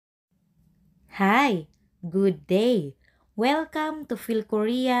Hi, good day. Welcome to Phil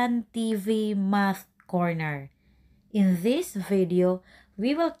Korean TV Math Corner. In this video,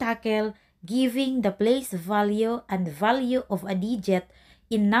 we will tackle giving the place value and value of a digit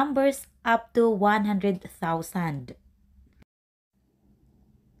in numbers up to 100,000.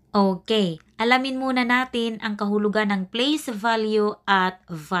 Okay, alamin muna natin ang kahulugan ng place value at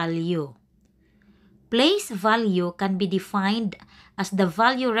value. Place value can be defined as the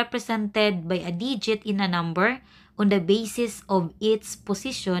value represented by a digit in a number on the basis of its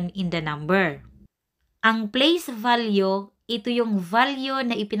position in the number. Ang place value, ito yung value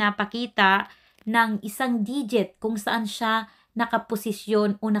na ipinapakita ng isang digit kung saan siya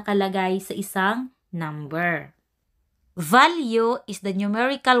nakaposisyon o nakalagay sa isang number. Value is the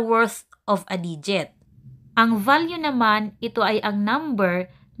numerical worth of a digit. Ang value naman, ito ay ang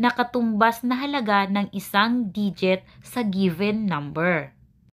number na katumbas na halaga ng isang digit sa given number.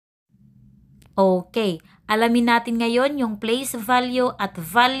 Okay, alamin natin ngayon yung place value at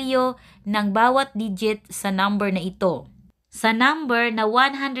value ng bawat digit sa number na ito. Sa number na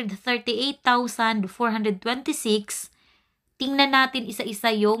 138,426, tingnan natin isa-isa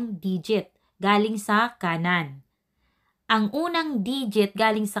yung digit galing sa kanan. Ang unang digit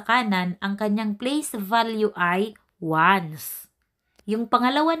galing sa kanan, ang kanyang place value ay ones. Yung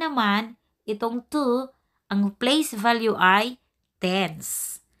pangalawa naman, itong 2, ang place value ay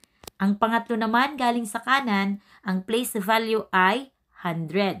tens. Ang pangatlo naman galing sa kanan, ang place value ay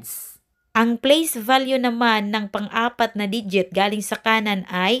hundreds. Ang place value naman ng pang-apat na digit galing sa kanan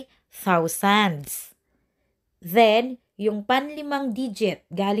ay thousands. Then, yung panlimang digit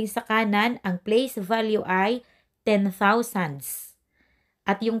galing sa kanan, ang place value ay 10,000s.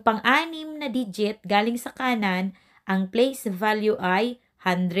 At yung pang-anim na digit galing sa kanan, ang place value ay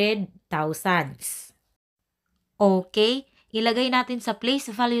 100,000s. Okay, ilagay natin sa place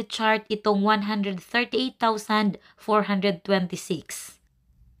value chart itong 138,426.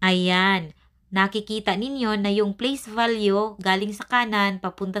 Ayan, nakikita ninyo na yung place value galing sa kanan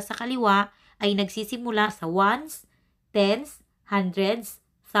papunta sa kaliwa ay nagsisimula sa ones, tens, hundreds,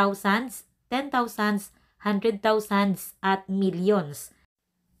 thousands, 10,000s, 100,000s at millions.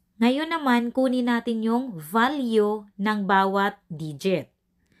 Ngayon naman, kunin natin yung value ng bawat digit.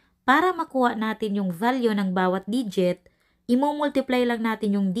 Para makuha natin yung value ng bawat digit, i-multiply lang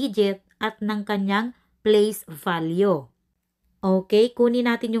natin yung digit at ng kanyang place value. Okay, kunin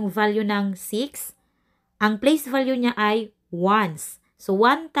natin yung value ng 6. Ang place value niya ay ones. So,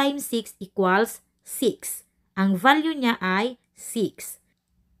 1 times 6 equals 6. Ang value niya ay 6.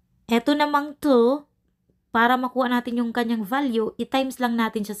 Ito namang 2, para makuha natin yung kanyang value, i-times lang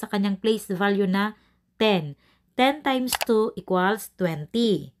natin siya sa kanyang place value na 10. 10 times 2 equals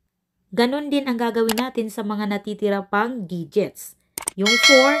 20. Ganon din ang gagawin natin sa mga natitira pang digits. Yung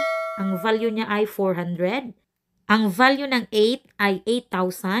 4, ang value niya ay 400. Ang value ng 8 ay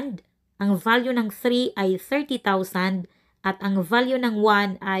 8,000. Ang value ng 3 ay 30,000. At ang value ng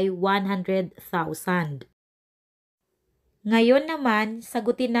 1 ay 100,000. Ngayon naman,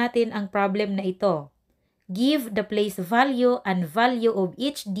 sagutin natin ang problem na ito. Give the place value and value of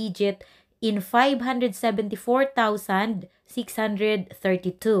each digit in 574,632.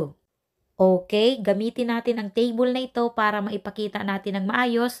 Okay, gamitin natin ang table na ito para maipakita natin ng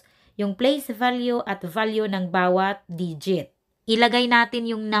maayos yung place value at value ng bawat digit. Ilagay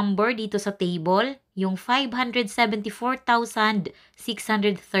natin yung number dito sa table, yung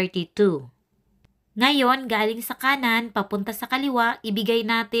 574,632. Ngayon, galing sa kanan, papunta sa kaliwa, ibigay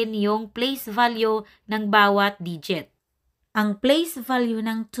natin yung place value ng bawat digit. Ang place value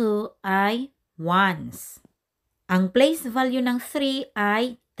ng 2 ay ones. Ang place value ng 3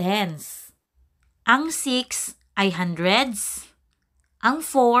 ay tens. Ang 6 ay hundreds. Ang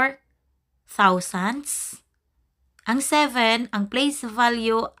 4, thousands. Ang 7, ang place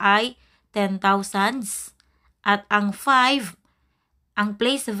value ay 10,000s. At ang 5, ang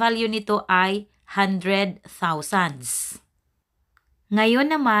place value nito ay 100,000s. Ngayon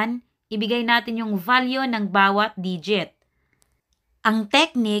naman, ibigay natin yung value ng bawat digit. Ang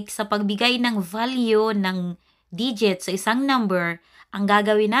technique sa pagbigay ng value ng digit sa isang number, ang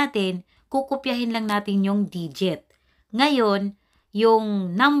gagawin natin, kukopyahin lang natin yung digit. Ngayon,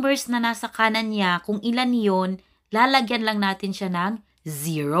 yung numbers na nasa kanan niya, kung ilan yon, lalagyan lang natin siya ng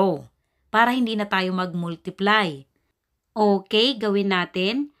 0 para hindi na tayo mag-multiply. Okay, gawin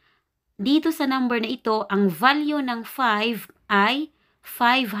natin. Dito sa number na ito, ang value ng 5 ay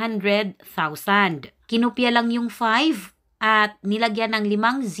 500,000. Kinopya lang yung 5 at nilagyan ng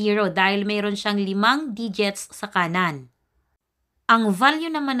 5 0 dahil mayroon siyang 5 digits sa kanan. Ang value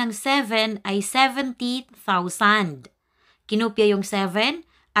naman ng 7 ay 70,000. Kinopya yung 7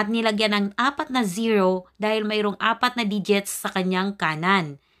 at nilagyan ng 4 na 0 dahil mayroong 4 na digits sa kanyang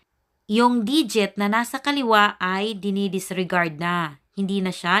kanan. Yung digit na nasa kaliwa ay dinidisregard na, hindi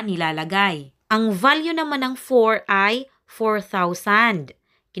na siya nilalagay. Ang value naman ng 4 ay 4,000.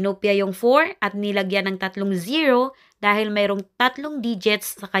 Kinopya yung 4 at nilagyan ng 3 0 dahil mayroong 3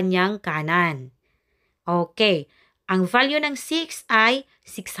 digits sa kanyang kanan. Okay. Ang value ng 6 ay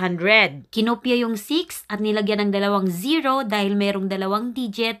 600. Kinopya yung 6 at nilagyan ng 2 0 dahil mayroong 2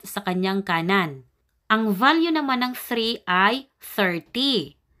 digit sa kanyang kanan. Ang value naman ng 3 ay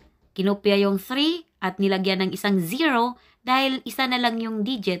 30. Kinopya yung 3 at nilagyan ng 1 0 dahil isa na lang yung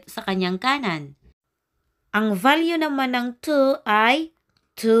digit sa kanyang kanan. Ang value naman ng 2 ay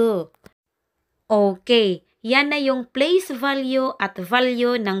 2. Okay. Yan na yung place value at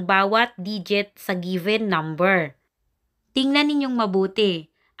value ng bawat digit sa given number. Tingnan ninyong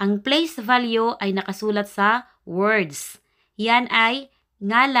mabuti. Ang place value ay nakasulat sa words. Yan ay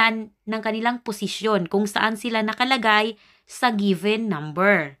ngalan ng kanilang posisyon kung saan sila nakalagay sa given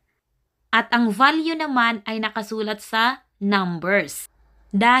number. At ang value naman ay nakasulat sa numbers.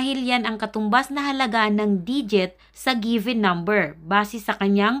 Dahil yan ang katumbas na halaga ng digit sa given number base sa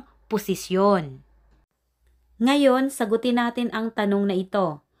kanyang posisyon. Ngayon, sagutin natin ang tanong na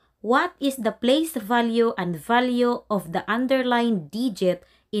ito. What is the place value and value of the underlined digit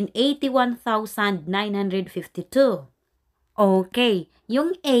in 81,952? Okay,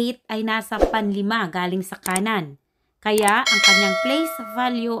 yung 8 ay nasa panlima galing sa kanan. Kaya ang kanyang place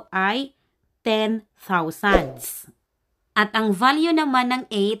value ay 10,000. At ang value naman ng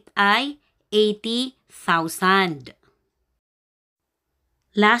 8 ay 80,000.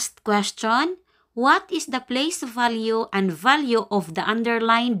 Last question. What is the place value and value of the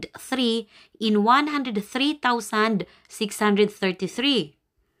underlined 3 in 103,633?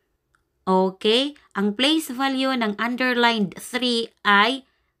 Okay, ang place value ng underlined 3 ay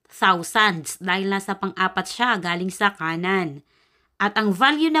thousands dahil nasa pang-apat siya galing sa kanan. At ang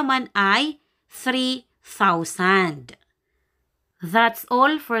value naman ay 3,000. That's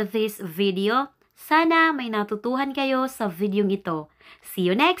all for this video. Sana may natutuhan kayo sa videong ito. See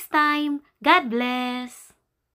you next time. God bless!